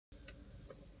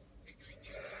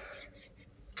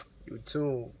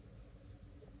YouTube.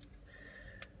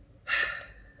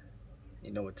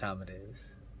 You know what time it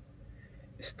is.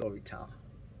 It's story time.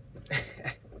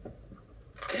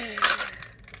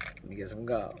 Let me get some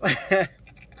gum.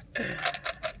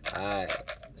 Alright,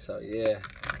 so yeah.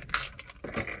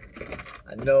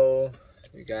 I know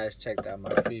you guys checked out my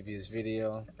previous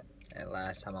video, and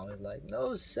last time I was like,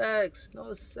 no sex,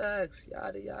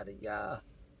 yada yada yada.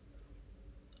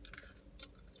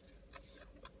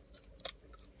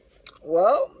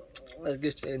 Well, let's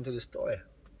get straight into the story.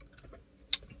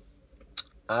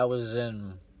 I was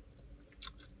in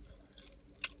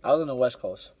the West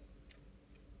Coast.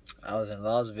 I was in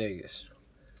Las Vegas.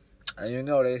 And you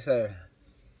know they say,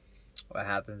 what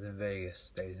happens in Vegas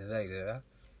stays in Vegas, huh?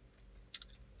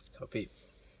 So Pete,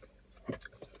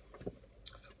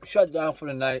 shut down for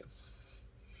the night.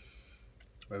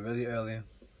 We're really early.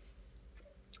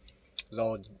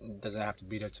 Load doesn't have to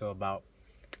be there till about,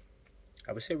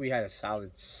 I would say we had a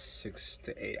solid 6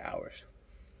 to 8 hours.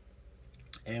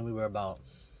 And we were about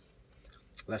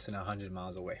less than 100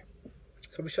 miles away.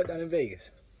 So we shut down in Vegas.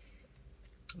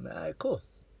 Alright, cool.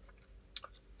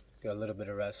 Get a little bit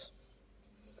of rest.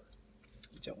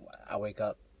 I wake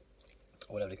up,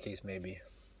 whatever the case may be.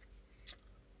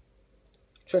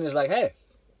 Trent is like, hey,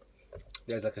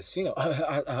 there's a casino.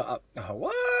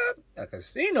 What? A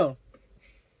casino?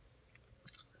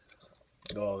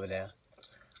 Go over there.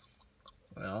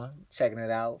 You know, checking it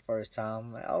out first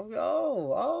time. Like,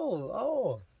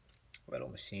 oh. Little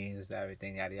machines,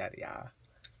 everything, yada, yada, yada.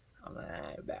 I'm like,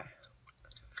 alright, back.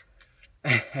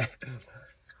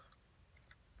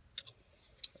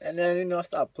 And then, you know, I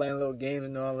start playing little games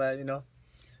and all that, you know.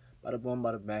 Bada boom,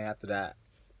 bada bang. After that,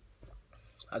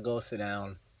 I go sit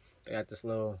down. They got this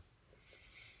little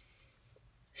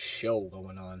show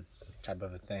going on, type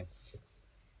of a thing.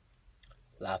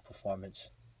 Live performance,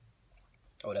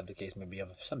 or whatever the case may be, of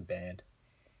some band.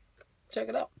 Check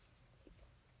it out.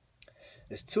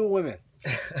 There's two women.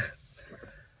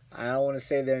 I don't want to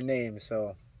say their names,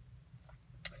 so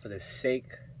for the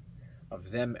sake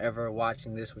of them ever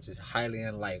watching this, which is highly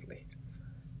unlikely,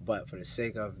 but for the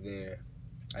sake of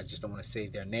I just don't want to say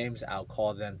their names. I'll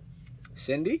call them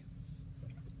Cindy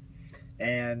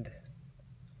and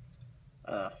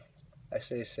let's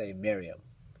say Miriam.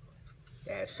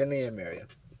 Yeah, Cindy and Miriam.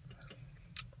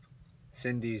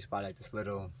 Cindy's by like this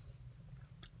little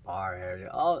bar area.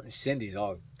 Oh, Cindy's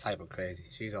all type of crazy.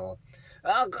 She's all,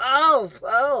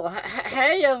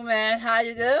 hey young man, how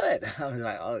you doing? I'm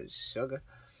like, oh sugar,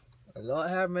 Lord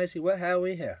have mercy, what have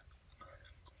we here?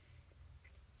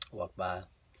 Walk by,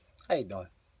 how you doing?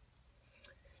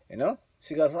 You know?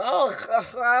 She goes, oh,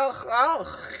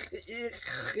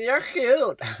 you're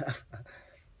cute.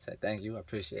 Said thank you,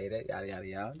 appreciate it, yada yada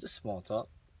yada. Just small talk,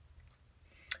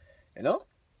 you know.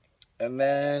 And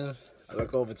then I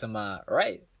look over to my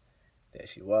right. There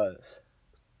she was,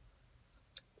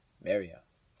 Miriam.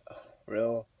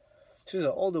 She was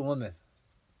an older woman,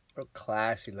 real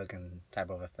classy looking type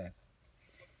of a thing.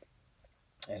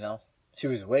 You know, she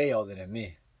was way older than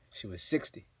me. She was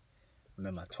 60. I'm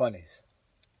in my 20s.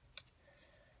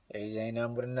 Age ain't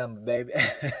nothing but a number, baby.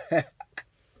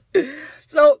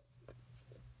 So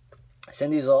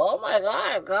Cindy's like, oh my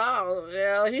God, you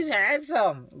know, he's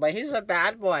handsome, but he's a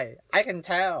bad boy. I can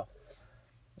tell.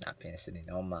 Not paying Cindy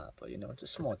no mind, but you know,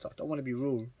 just small talk. Don't want to be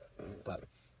rude, but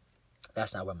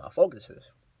that's not where my focus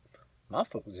is. My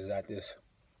focus is at this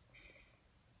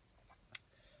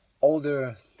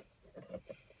older,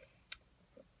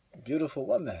 beautiful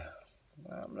woman.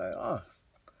 I'm like, oh.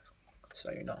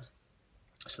 So, you know,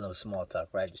 it's a little small talk,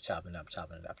 right? Just chopping it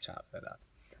up.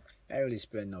 I ain't really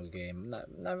spitting no game. I'm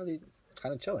not really,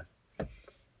 kind of chilling.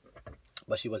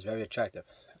 But she was very attractive.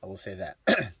 I will say that.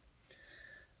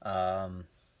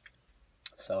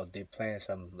 So they playing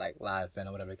some like live band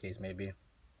or whatever the case may be.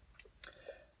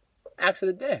 Asked her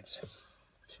to dance.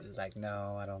 She was like,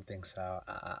 no, I don't think so.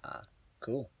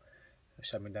 Cool.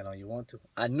 Shut me down all you want to.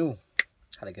 I knew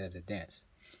how to get her to dance.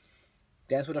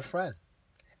 Dance with a friend.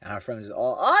 And her friend was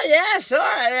all, oh yeah, sure,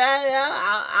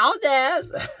 yeah, I'll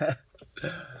dance.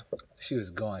 She was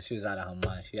gone. She was out of her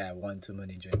mind. She had one too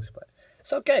many drinks, but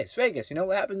it's okay. It's Vegas. You know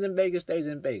what happens in Vegas stays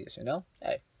in Vegas, you know?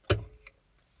 Hey.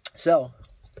 So,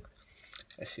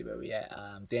 let's see where we at.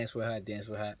 Dance with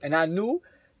her. And I knew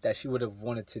that she would have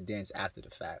wanted to dance after the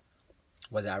fact.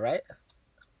 Was I right?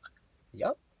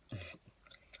 Yup.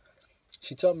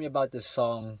 She told me about this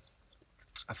song.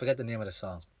 I forget the name of the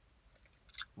song.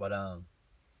 But,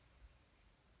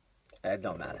 it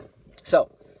don't matter.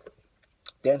 So,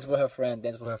 dance with her friend,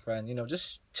 you know,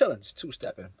 just chilling, just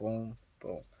two-stepping. Boom,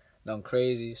 boom. Nothing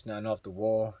crazy, it's nothing off the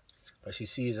wall. But she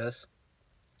sees us.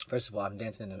 First of all, I'm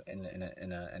dancing in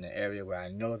an area where I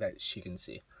know that she can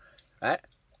see, right?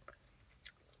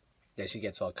 That she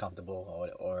gets all comfortable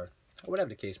or whatever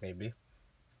the case may be.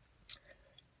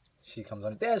 She comes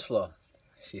on the dance floor.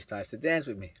 She starts to dance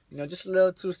with me. You know, just a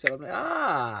little two-step. I'm like,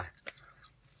 ah.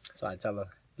 So I tell her,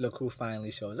 look who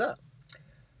finally shows up.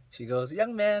 She goes,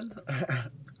 young man,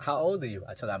 how old are you?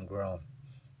 I tell her I'm grown.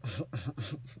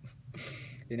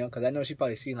 You know, because I know she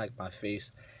probably seen like my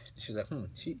face. She's like,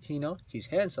 you know, he's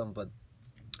handsome, but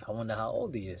I wonder how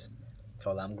old he is. I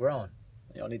told her I'm grown.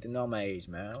 You don't need to know my age,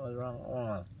 man. What's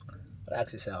wrong?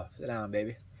 Relax yourself. Sit down,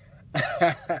 baby.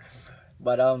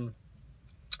 But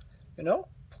you know,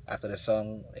 after the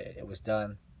song it was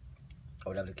done,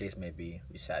 or whatever the case may be,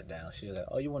 we sat down. She was like,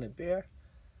 oh, you want a beer?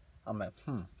 I'm like,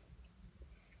 I'm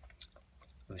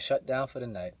shut down for the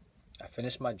night. I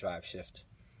finished my drive shift.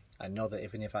 I know that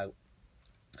even if I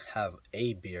have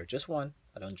a beer, just one,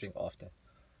 I don't drink often.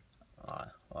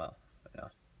 Well, you know.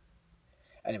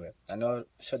 Anyway, I know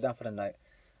shut down for the night.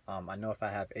 I know if I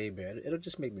have a beer, it'll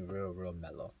just make me real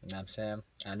mellow. You know what I'm saying?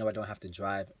 And I know I don't have to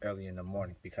drive early in the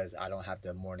morning because I don't have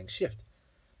the morning shift.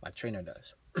 My trainer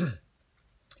does.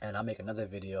 And I'll make another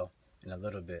video in a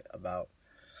little bit about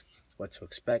what to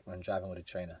expect when driving with a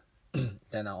trainer.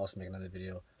 Then I'll also make another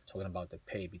video talking about the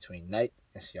pay between Night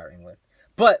and CR England.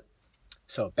 But,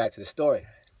 so back to the story.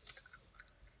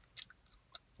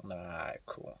 I'm like, alright,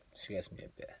 cool. She gets me a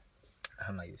bit.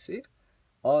 I'm like, you see?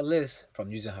 All this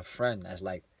from using her friend as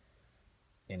like,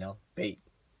 you know, bait.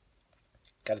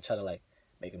 Gotta try to like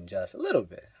make him jealous a little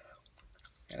bit.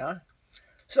 You know?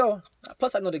 So,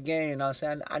 plus I know the game, you know what I'm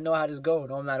saying? I know how this goes,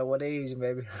 no matter what age,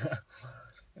 baby. You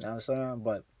know what I'm saying?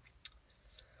 But,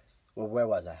 well, where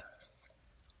was I?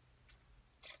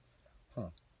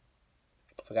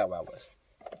 Forgot where I was.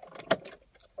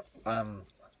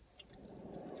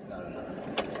 No.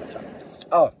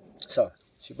 Oh, so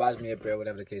she buys me a beer,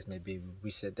 whatever the case may be.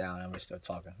 We sit down and we're still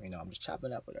talking. You know, I'm just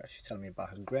chopping up with her. She's telling me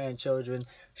about her grandchildren.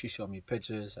 She showed me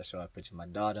pictures. I showed her a picture of my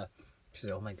daughter. She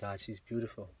said, oh my God, she's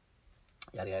beautiful.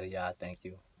 Yada, yada, yada. Thank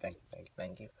you.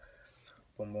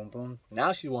 Boom, boom, boom.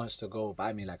 Now she wants to go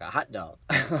buy me like a hot dog.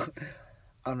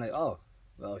 I'm like, oh,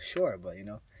 well, sure. But, you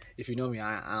know, if you know me,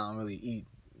 I don't really eat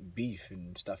beef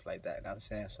and stuff like that. You know what I'm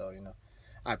saying? So, you know,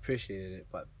 I appreciated it.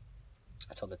 But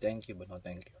I told her thank you, but no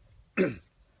thank you.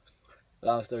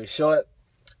 Long story short,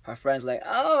 her friend's like,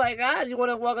 oh my God, you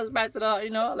want to walk us back to the, you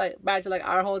know, like back to like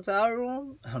our hotel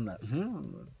room? I'm like,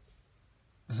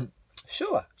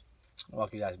 sure.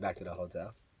 Walk you guys back to the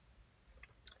hotel.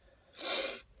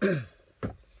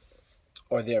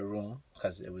 Or their room,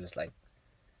 because it was like,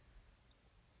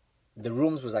 the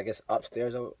rooms was, I guess,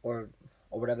 upstairs or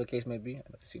whatever the case may be, and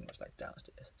the casino was like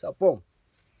downstairs. So, boom.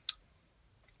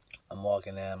 I'm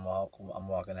walking them.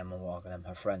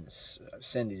 Her friend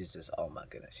Cindy is just, oh my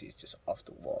goodness, she's just off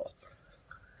the wall.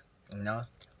 You know?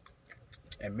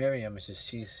 And Miriam is just,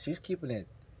 she's keeping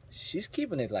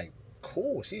it like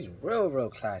cool. She's real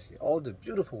classy. Older,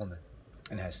 beautiful woman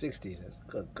in her 60s.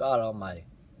 Good God Almighty.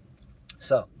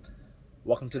 So,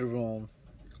 welcome to the room.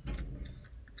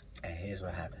 And here's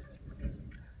what happened.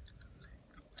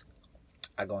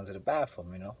 I go into the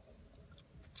bathroom, you know.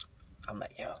 I'm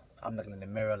like, yo, I'm looking in the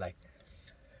mirror like,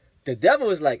 the devil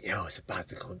is like, yo, it's about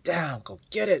to go down. Go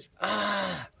get it.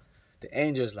 Ah. The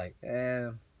angel is like,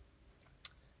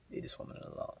 leave this woman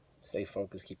alone. Stay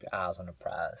focused. Keep your eyes on the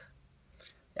prize.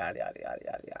 Yada, yada, yada,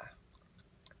 yada, yada.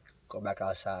 Go back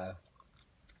outside.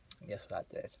 And guess what I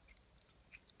did?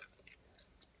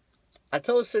 I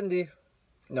told Cindy,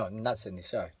 no, not Cindy,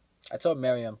 sorry. I told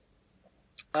Miriam,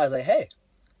 I was like, hey,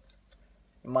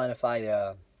 you mind if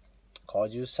I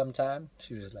called you sometime?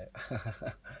 She was like,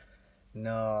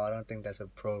 no, I don't think that's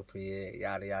appropriate,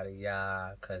 yada, yada,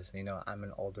 yada, because, you know, I'm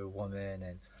an older woman,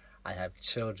 and I have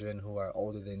children who are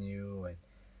older than you,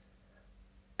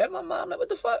 and my mom, like, what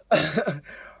the fuck?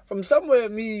 From somewhere,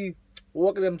 me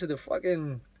walking them to the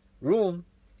fucking room,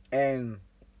 and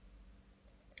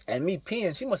me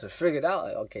peeing, she must have figured out,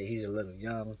 like, okay, he's a little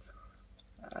young.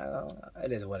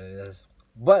 It is what it is.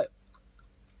 But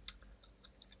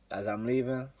as I'm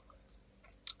leaving,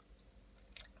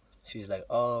 she's like,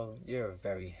 oh, you're a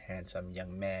very handsome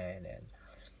young man, and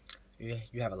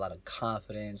you have a lot of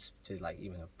confidence to like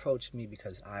even approach me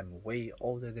because I'm way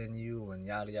older than you, and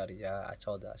yada yada yada. I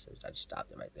told her, I said, I just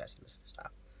stopped it right there. I said, listen,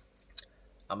 stop.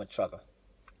 I'm a trucker.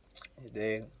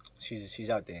 She's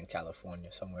out there in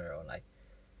California somewhere on like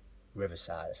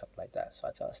Riverside or something like that. So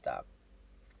I tell her, stop.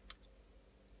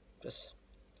 Just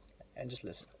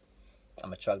listen.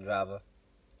 I'm a truck driver.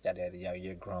 Yada yada yada.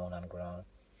 You're grown. I'm grown.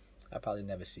 I'll probably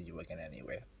never see you again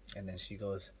anyway. And then she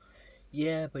goes,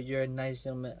 yeah, but you're a nice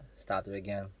young man. Stopped her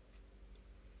again.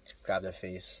 Grabbed her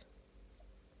face.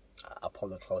 I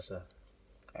pulled her closer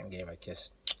and gave her a kiss.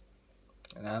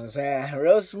 You know what I'm saying?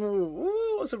 Real smooth.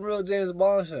 Ooh, some real James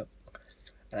Bond shit.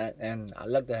 And I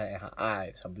looked at her in her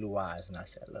eyes, her blue eyes, and I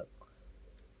said, look,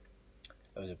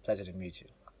 it was a pleasure to meet you.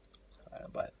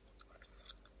 But,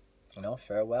 you know,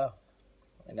 farewell.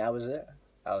 And that was it.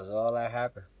 That was all that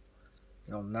happened.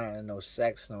 No nothing, no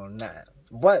sex, no nothing.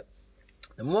 But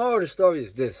the moral of the story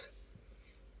is this.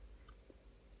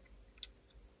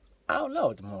 I don't know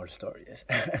what the moral of the story is.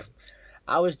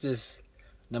 I was just,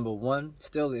 number one,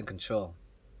 still in control.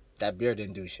 That beer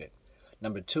didn't do shit.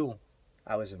 Number two,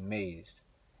 I was amazed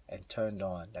and turned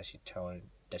on that she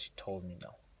told me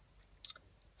no.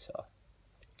 So,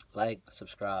 like,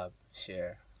 subscribe,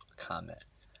 share, comment.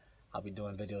 I'll be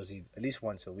doing videos at least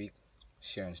once a week,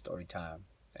 sharing story time,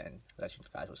 and let you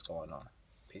guys what's going on.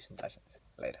 Peace and blessings.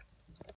 Later.